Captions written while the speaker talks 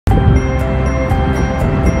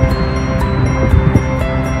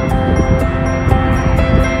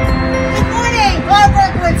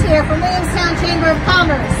Chamber of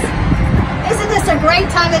Commerce. Isn't this a great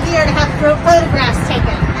time of year to have photographs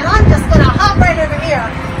taken? And I'm just going to hop right over here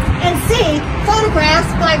and see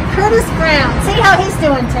photographs by Curtis Brown. See how he's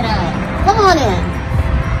doing today. Come on in.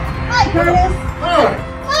 Hi, Curtis. Hi.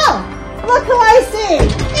 Oh, look who I see.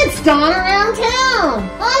 It's Don around town.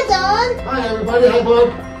 Hi, Don. Hi, everybody. Hi, Bob.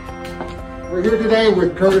 We're here today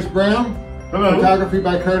with Curtis Brown. Hello. Photography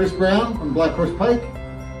by Curtis Brown from Black Horse Pike.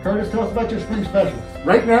 Curtis, tell us about your spring specials.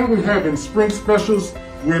 Right now we're having spring specials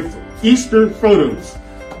with Easter photos.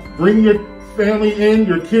 Bring your family in,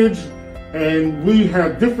 your kids, and we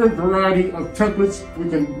have different variety of templates. We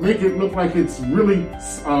can make it look like it's really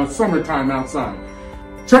summertime outside.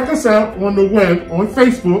 Check us out on the web, on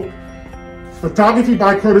Facebook, Photography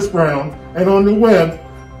by Curtis Brown, and on the web,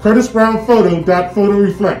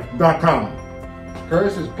 curtisbrownphoto.photoreflect.com.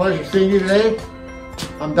 Curtis, it's a pleasure seeing you today.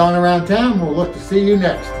 I'm Don around town. We'll look to see you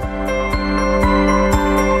next.